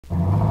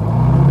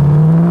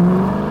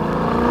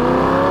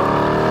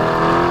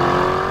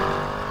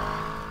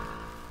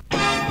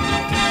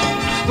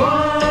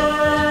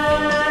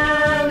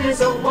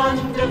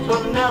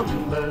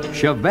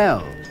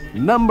Chevelle,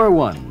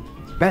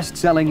 #1,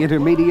 best-selling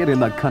intermediate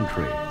in the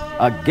country.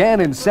 Again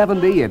in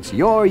 70, it's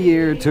your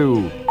year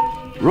to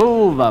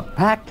rule the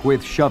pack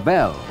with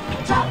Chevelle.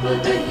 Top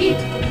of the heap,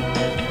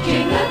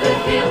 king of the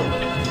hill,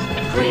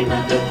 cream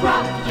of the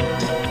crop,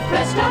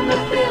 rest on the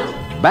field.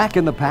 Back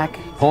in the pack,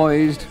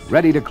 poised,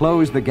 ready to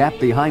close the gap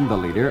behind the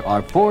leader,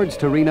 are Ford's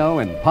Torino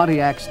and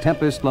Pontiac's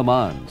Tempest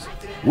LeMans.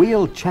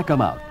 We'll check them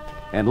out.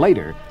 And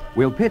later,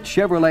 we'll pit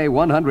Chevrolet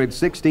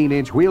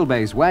 116-inch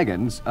wheelbase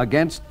wagons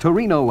against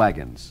Torino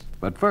wagons.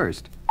 But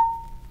first,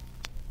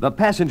 the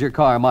passenger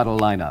car model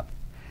lineup.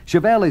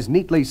 Chevelle is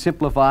neatly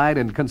simplified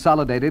and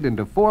consolidated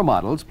into 4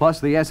 models plus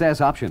the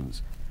SS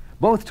options.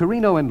 Both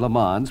Torino and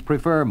LeMans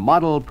prefer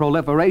model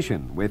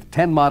proliferation with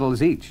 10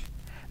 models each.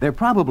 They're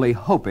probably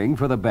hoping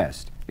for the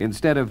best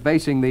instead of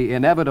facing the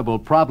inevitable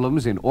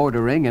problems in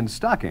ordering and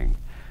stocking.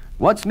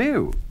 What's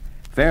new?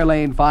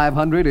 Fairlane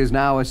 500 is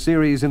now a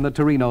series in the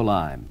Torino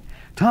line.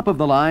 Top of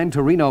the line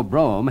Torino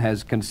Brougham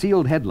has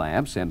concealed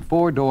headlamps, and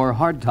 4-door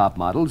hardtop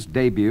models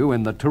debut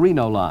in the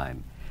Torino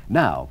line.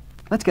 Now,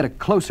 let's get a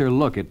closer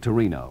look at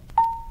Torino.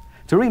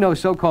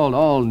 Torino's so-called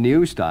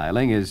all-new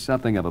styling is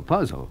something of a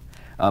puzzle.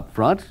 Up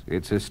front,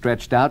 it's a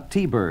stretched-out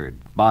T-Bird,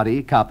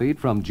 body copied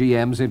from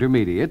GM's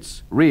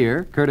Intermediates,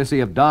 rear courtesy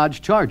of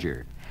Dodge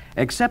Charger,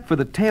 except for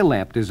the tail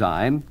lamp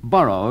design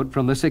borrowed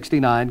from the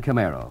 '69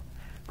 Camaro.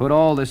 Put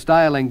all the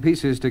styling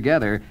pieces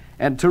together,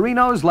 and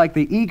Torino's like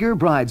the eager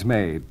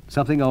bridesmaid,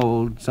 something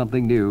old,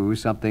 something new,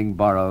 something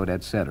borrowed,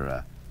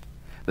 etc.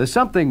 The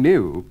something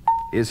new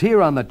is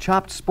here on the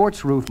chopped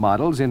sports roof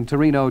models in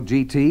Torino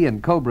GT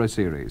and Cobra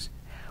series.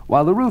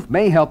 While the roof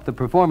may help the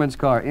performance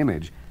car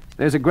image,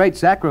 there's a great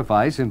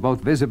sacrifice in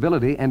both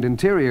visibility and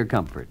interior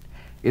comfort.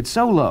 It's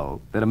so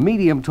low that a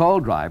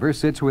medium-tall driver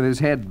sits with his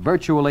head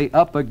virtually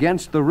up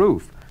against the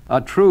roof,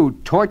 a true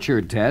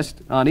torture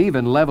test on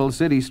even level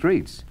city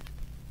streets.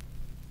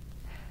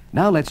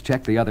 Now let's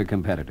check the other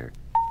competitor,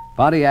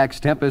 Pontiac's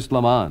Tempest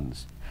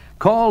LeMans.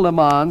 Call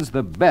LeMans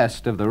the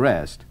best of the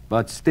rest,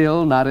 but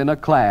still not in a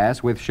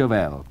class with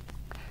Chevelle.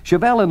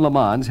 Chevelle and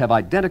LeMans have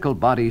identical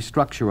body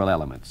structural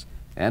elements,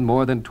 and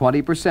more than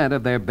 20%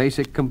 of their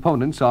basic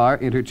components are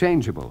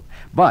interchangeable.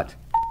 But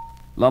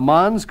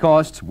LeMans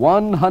costs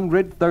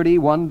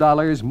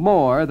 $131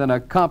 more than a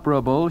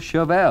comparable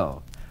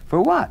Chevelle.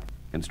 For what?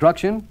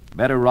 Construction,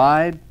 better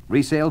ride,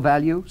 resale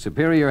value,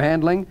 superior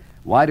handling,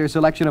 wider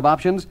selection of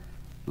options?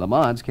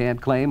 LeMans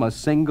can't claim a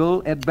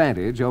single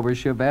advantage over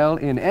Chevelle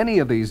in any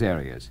of these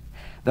areas.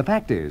 The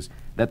fact is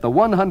that the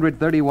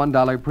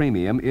 $131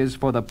 premium is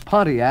for the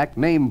Pontiac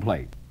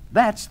nameplate.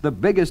 That's the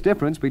biggest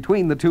difference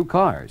between the two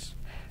cars.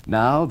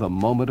 Now, the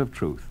moment of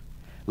truth.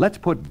 Let's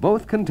put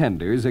both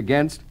contenders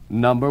against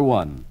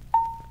 #1.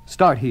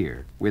 Start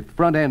here with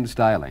front-end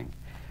styling.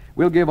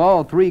 We'll give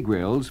all 3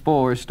 grills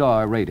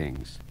 4-star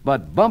ratings,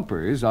 but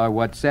bumpers are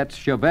what sets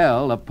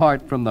Chevelle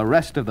apart from the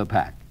rest of the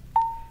pack.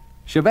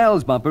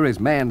 Chevelle's bumper is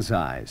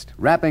man-sized,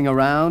 wrapping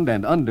around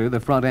and under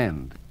the front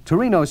end.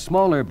 Torino's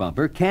smaller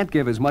bumper can't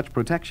give as much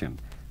protection,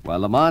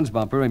 while LeMans'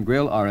 bumper and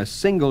grill are a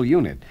single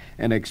unit,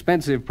 an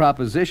expensive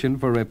proposition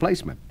for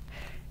replacement.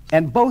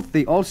 And both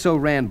the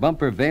also-ran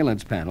bumper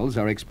valence panels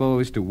are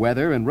exposed to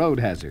weather and road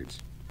hazards.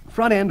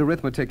 Front-end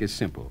arithmetic is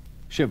simple.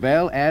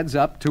 Chevelle adds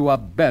up to a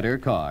better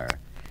car.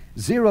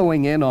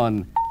 Zeroing in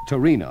on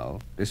Torino,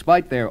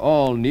 despite their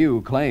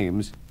all-new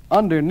claims,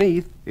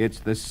 underneath, it's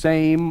the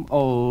same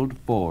old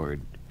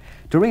Ford.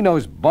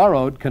 Torino's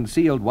borrowed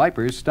concealed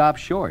wipers stop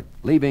short,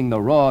 leaving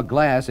the raw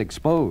glass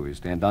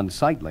exposed and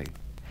unsightly.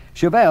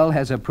 Chevelle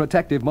has a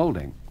protective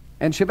molding,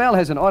 and Chevelle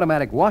has an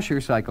automatic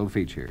washer cycle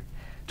feature.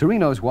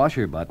 Torino's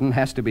washer button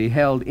has to be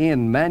held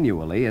in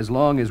manually as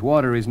long as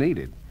water is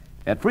needed.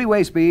 At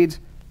freeway speeds,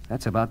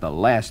 that's about the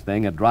last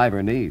thing a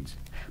driver needs.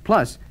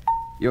 Plus,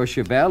 your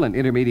Chevelle and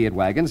intermediate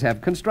wagons have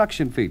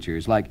construction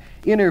features like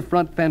inner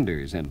front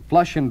fenders and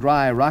flush and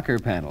dry rocker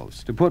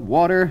panels to put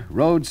water,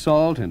 road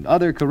salt, and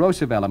other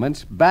corrosive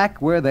elements back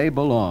where they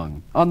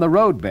belong, on the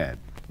roadbed.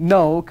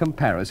 No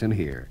comparison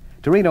here.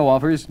 Torino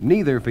offers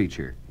neither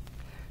feature.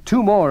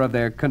 2 more of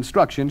their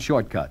construction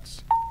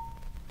shortcuts.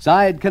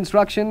 Side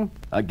construction,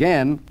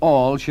 again,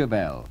 all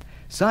Chevelle.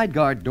 Side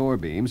guard door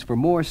beams for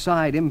more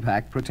side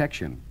impact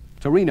protection.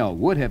 Torino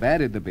would have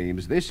added the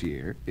beams this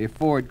year if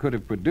Ford could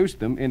have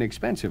produced them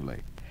inexpensively.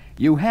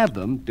 You have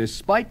them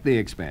despite the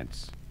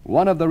expense.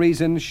 One of the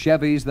reasons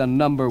Chevy's the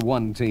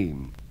 #1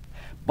 team.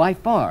 By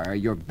far,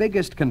 your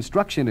biggest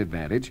construction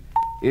advantage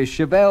is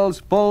Chevelle's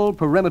full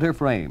perimeter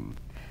frame.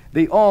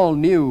 The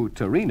all-new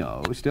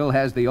Torino still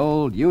has the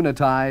old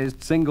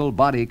unitized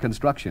single-body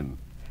construction.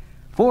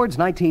 Ford's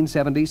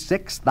 1970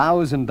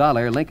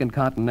 $6,000 Lincoln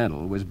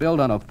Continental was built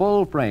on a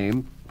full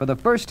frame for the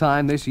first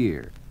time this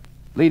year,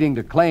 leading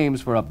to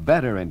claims for a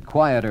better and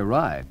quieter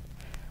ride.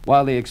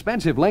 While the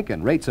expensive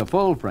Lincoln rates a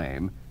full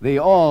frame, the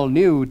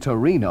all-new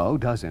Torino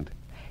doesn't.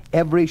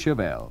 Every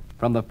Chevelle,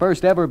 from the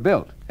first ever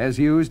built, has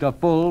used a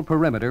full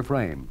perimeter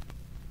frame.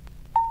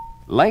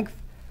 Length?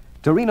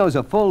 Torino's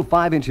a full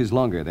 5 inches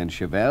longer than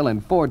Chevelle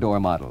and 4-door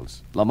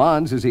models.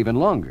 LeMans is even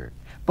longer.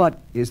 But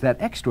is that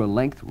extra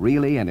length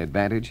really an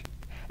advantage?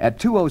 At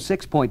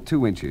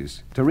 206.2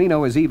 inches,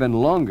 Torino is even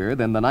longer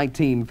than the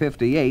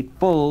 1958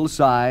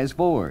 full-size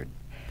Ford.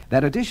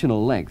 That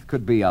additional length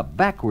could be a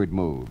backward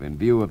move in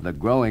view of the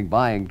growing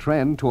buying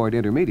trend toward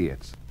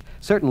intermediates.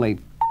 Certainly,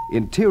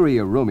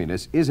 interior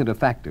roominess isn't a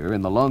factor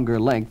in the longer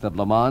length of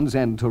LeMans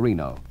and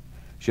Torino.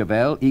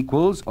 Chevelle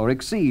equals or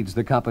exceeds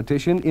the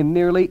competition in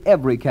nearly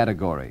every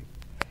category.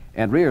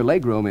 And rear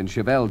legroom in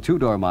Chevelle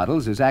two-door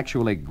models is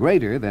actually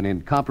greater than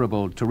in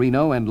comparable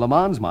Torino and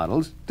LeMans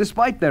models,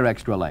 despite their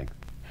extra length.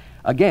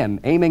 Again,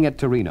 aiming at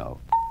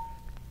Torino.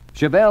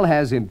 Chevelle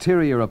has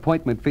interior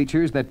appointment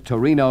features that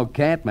Torino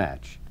can't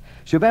match.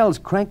 Chevelle's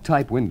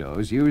crank-type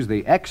windows use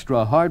the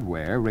extra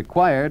hardware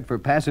required for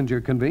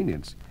passenger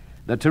convenience.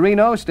 The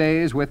Torino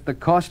stays with the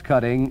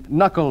cost-cutting,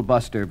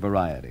 knuckle-buster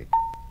variety.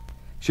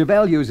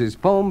 Chevelle uses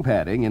foam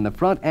padding in the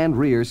front and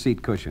rear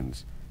seat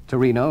cushions.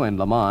 Torino and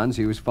LeMans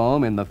use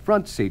foam in the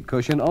front seat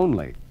cushion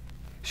only.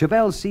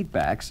 Chevelle's seat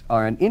backs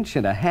are 1.5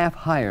 inches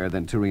higher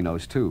than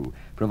Torino's too,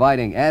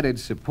 providing added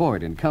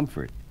support and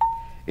comfort.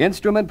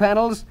 Instrument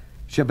panels?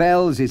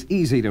 Chevelle's is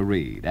easy to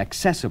read,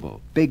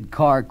 accessible, big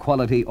car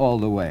quality all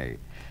the way.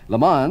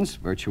 LeMans,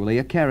 virtually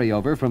a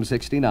carryover from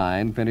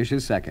 '69,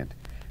 finishes second.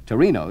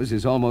 Torino's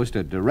is almost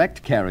a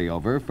direct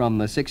carryover from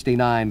the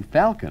 '69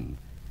 Falcon.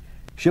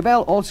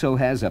 Chevelle also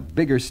has a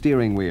bigger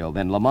steering wheel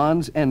than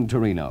LeMans and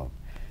Torino.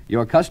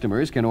 Your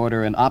customers can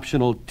order an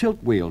optional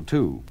tilt wheel,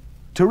 too.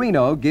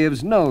 Torino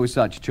gives no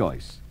such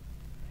choice.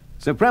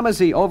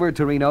 Supremacy over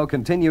Torino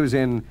continues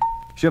in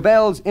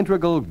Chevelle's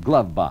integral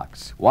glove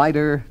box.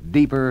 Wider,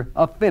 deeper,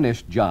 a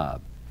finished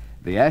job.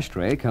 The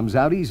ashtray comes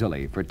out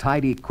easily for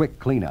tidy, quick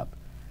cleanup.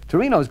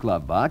 Torino's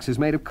glove box is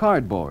made of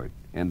cardboard,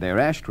 and their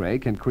ashtray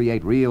can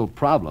create real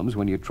problems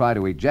when you try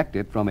to eject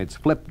it from its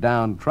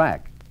flip-down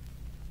track.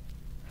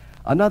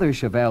 Another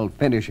Chevelle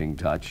finishing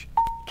touch,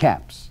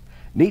 caps,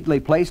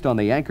 neatly placed on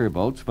the anchor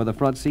bolts for the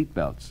front seat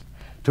belts.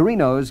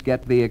 Torino's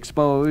get the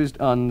exposed,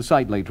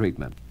 unsightly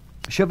treatment.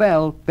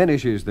 Chevelle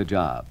finishes the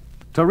job.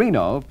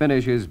 Torino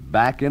finishes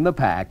back in the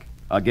pack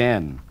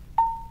again.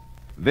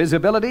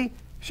 Visibility?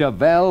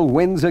 Chevelle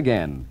wins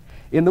again.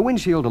 In the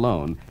windshield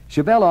alone,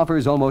 Chevelle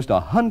offers almost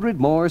 100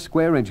 more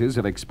square inches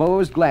of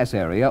exposed glass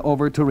area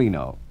over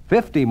Torino,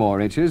 50 more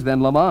inches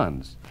than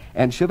LeMans.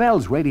 And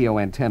Chevelle's radio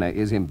antenna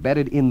is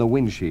embedded in the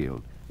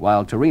windshield,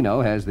 while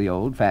Torino has the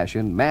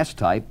old-fashioned mast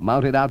type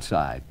mounted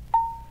outside.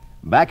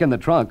 Back in the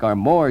trunk are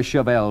more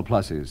Chevelle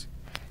pluses.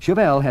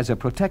 Chevelle has a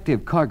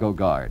protective cargo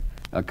guard,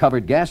 a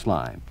covered gas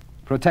line,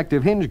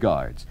 protective hinge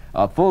guards,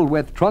 a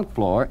full-width trunk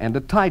floor, and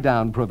a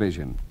tie-down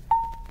provision.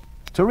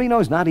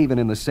 Torino's not even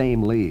in the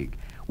same league.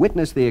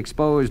 Witness the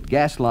exposed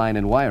gas line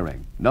and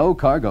wiring. No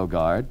cargo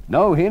guard,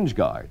 no hinge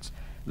guards.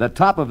 The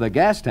top of the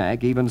gas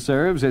tank even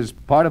serves as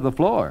part of the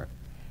floor.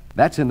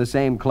 That's in the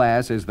same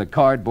class as the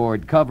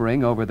cardboard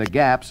covering over the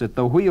gaps at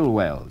the wheel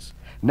wells.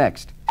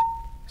 Next,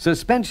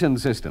 suspension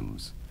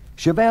systems.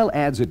 Chevelle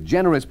adds a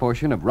generous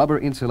portion of rubber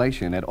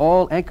insulation at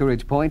all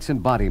anchorage points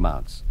and body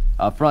mounts.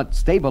 A front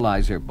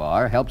stabilizer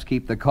bar helps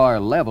keep the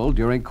car level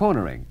during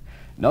cornering.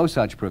 No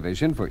such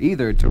provision for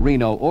either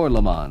Torino or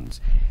LeMans.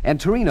 And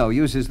Torino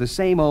uses the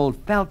same old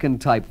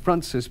Falcon-type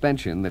front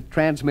suspension that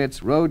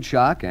transmits road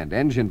shock and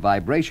engine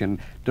vibration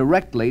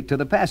directly to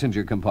the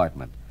passenger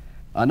compartment.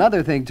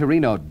 Another thing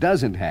Torino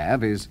doesn't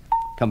have is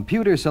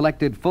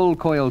computer-selected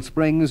full-coil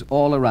springs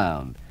all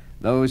around.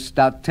 Those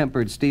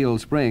stout-tempered steel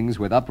springs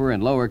with upper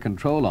and lower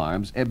control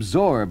arms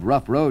absorb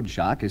rough road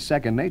shock as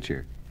second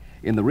nature.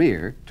 In the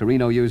rear,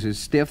 Torino uses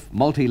stiff,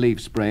 multi-leaf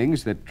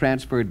springs that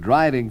transfer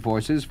driving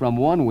forces from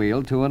one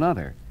wheel to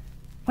another.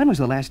 When was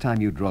the last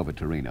time you drove a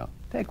Torino?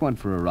 Take one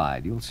for a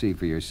ride. You'll see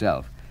for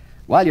yourself.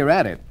 While you're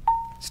at it,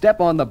 step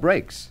on the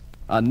brakes.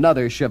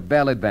 Another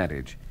Chevelle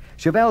advantage.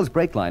 Chevelle's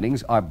brake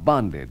linings are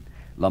bonded.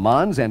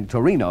 LeMans and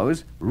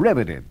Torino's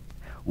riveted.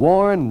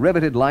 Worn,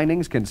 riveted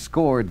linings can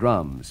score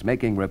drums,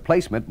 making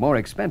replacement more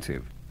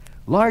expensive.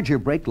 Larger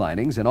brake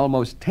linings and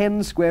almost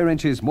 10 square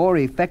inches more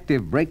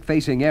effective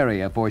brake-facing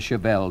area for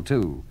Chevelle,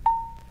 too.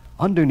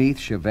 Underneath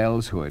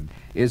Chevelle's hood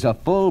is a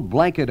full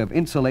blanket of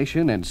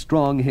insulation and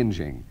strong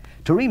hinging.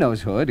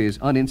 Torino's hood is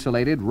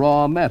uninsulated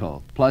raw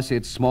metal, plus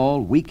its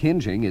small, weak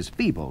hinging is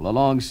feeble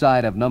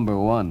alongside of number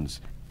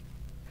one's.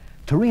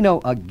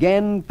 Torino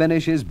again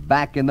finishes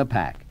back in the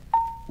pack,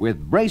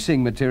 with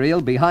bracing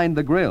material behind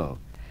the grille.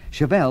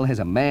 Chevelle has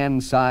a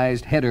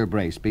man-sized header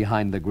brace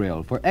behind the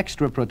grille for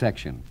extra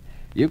protection.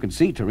 You can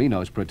see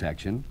Torino's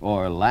protection,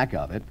 or lack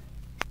of it.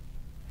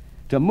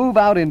 To move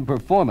out in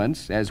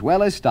performance as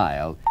well as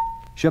style,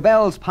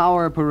 Chevelle's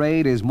power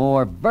parade is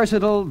more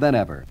versatile than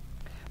ever.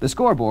 The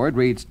scoreboard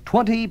reads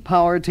 20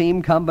 power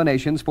team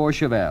combinations for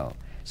Chevelle,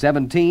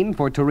 17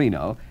 for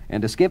Torino,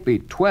 and a skimpy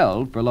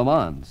 12 for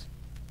LeMans.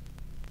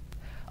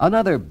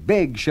 Another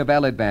big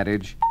Chevelle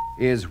advantage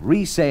is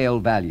resale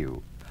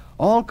value.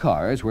 All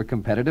cars were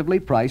competitively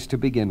priced to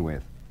begin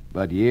with,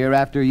 but year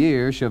after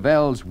year,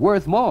 Chevelle's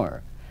worth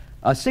more.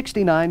 A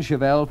 '69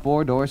 Chevelle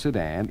four-door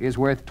sedan is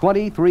worth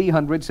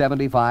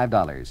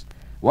 $2,375,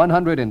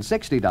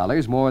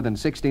 $160 more than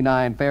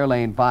 '69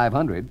 Fairlane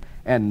 500,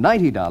 and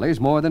 $90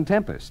 more than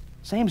Tempest.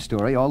 Same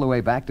story all the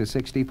way back to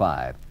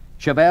 65.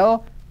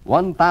 Chevelle,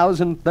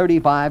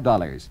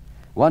 $1,035.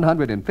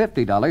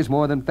 $150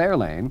 more than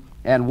Fairlane,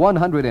 and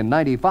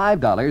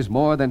 $195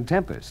 more than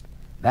Tempest.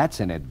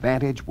 That's an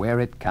advantage where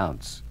it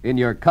counts, in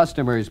your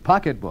customer's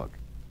pocketbook.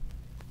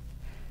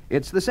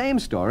 It's the same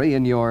story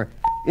in your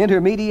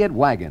intermediate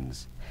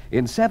wagons.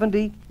 In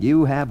 70,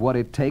 you have what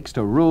it takes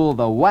to rule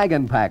the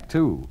wagon pack,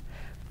 too.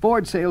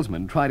 Ford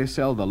salesmen try to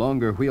sell the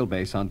longer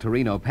wheelbase on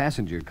Torino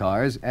passenger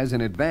cars as an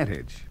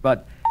advantage.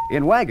 But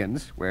in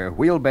wagons, where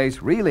wheelbase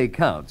really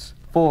counts,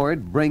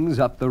 Ford brings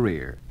up the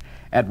rear.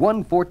 At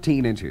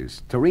 114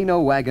 inches,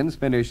 Torino wagons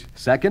finish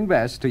second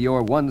best to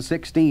your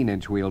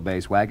 116-inch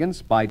wheelbase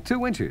wagons by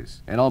 2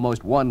 inches and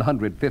almost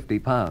 150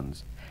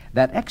 pounds.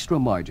 That extra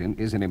margin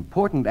is an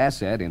important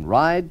asset in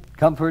ride,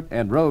 comfort,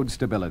 and road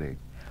stability.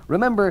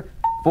 Remember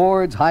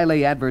Ford's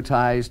highly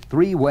advertised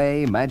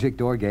three-way magic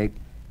door gate?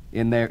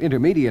 In their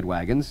intermediate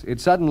wagons,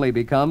 it suddenly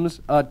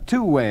becomes a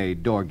two-way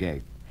door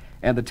gate,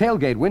 and the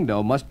tailgate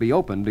window must be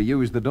open to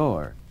use the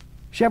door.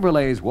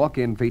 Chevrolet's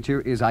walk-in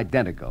feature is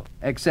identical,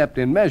 except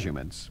in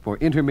measurements for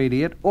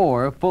intermediate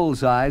or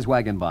full-size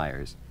wagon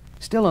buyers.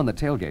 Still on the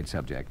tailgate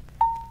subject,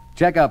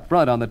 check up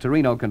front on the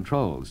Torino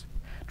controls.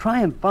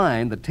 Try and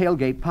find the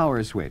tailgate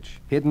power switch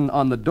hidden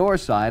on the door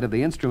side of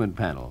the instrument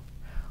panel.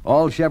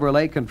 All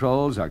Chevrolet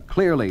controls are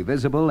clearly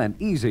visible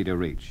and easy to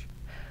reach.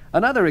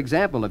 Another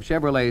example of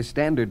Chevrolet's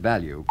standard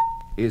value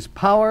is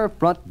power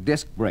front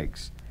disc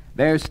brakes.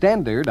 They're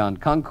standard on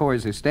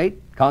Concours Estate,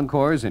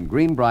 Concours, and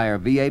Greenbrier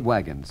V8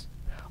 wagons.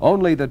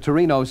 Only the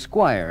Torino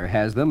Squire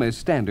has them as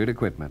standard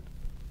equipment.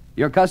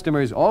 Your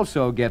customers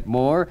also get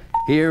more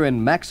here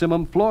in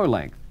maximum floor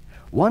length,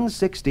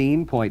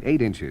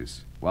 116.8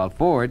 inches, while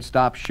Ford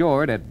stops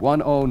short at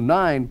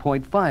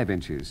 109.5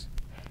 inches.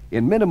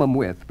 In minimum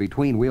width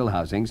between wheel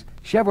housings,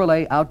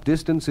 Chevrolet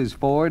outdistances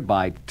Ford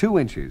by 2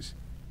 inches,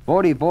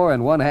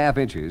 44.5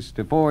 inches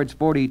to Ford's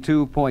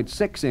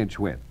 42.6-inch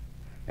width.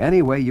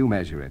 Any way you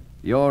measure it,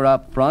 you're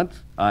up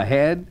front,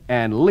 ahead,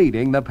 and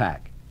leading the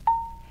pack.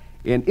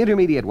 In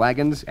intermediate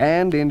wagons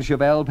and in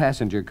Chevelle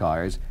passenger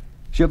cars,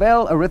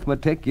 Chevelle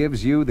arithmetic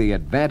gives you the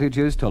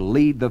advantages to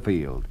lead the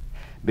field.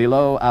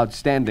 Below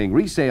outstanding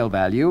resale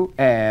value,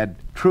 add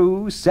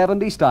true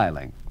 70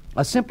 styling,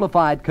 a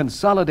simplified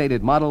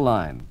consolidated model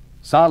line,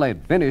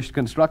 solid finished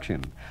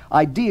construction,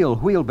 ideal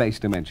wheelbase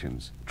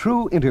dimensions,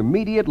 true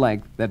intermediate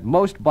length that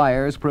most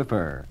buyers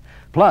prefer,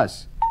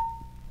 plus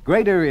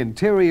greater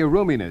interior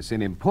roominess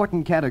in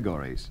important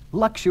categories,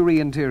 luxury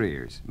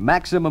interiors,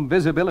 maximum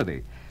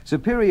visibility,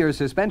 superior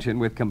suspension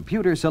with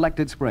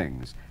computer-selected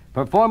springs,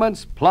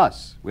 performance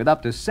plus with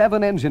up to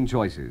 7 engine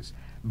choices,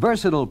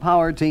 versatile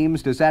power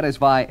teams to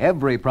satisfy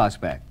every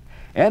prospect.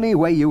 Any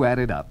way you add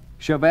it up,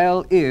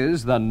 Chevelle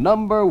is the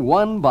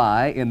 #1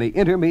 buy in the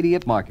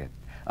intermediate market.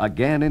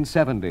 Again in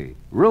 70,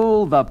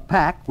 rule the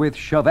pack with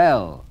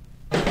Chevelle.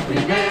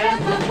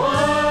 Remember,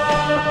 one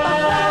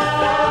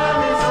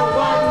is a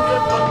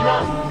wonderful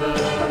number.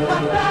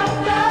 But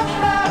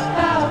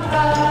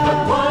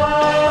one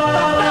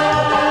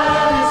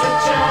is a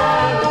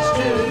challenge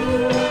too.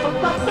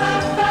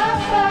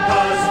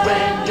 'Cause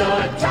when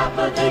you're top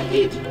of the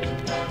heap,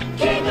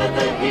 king of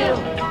the hill,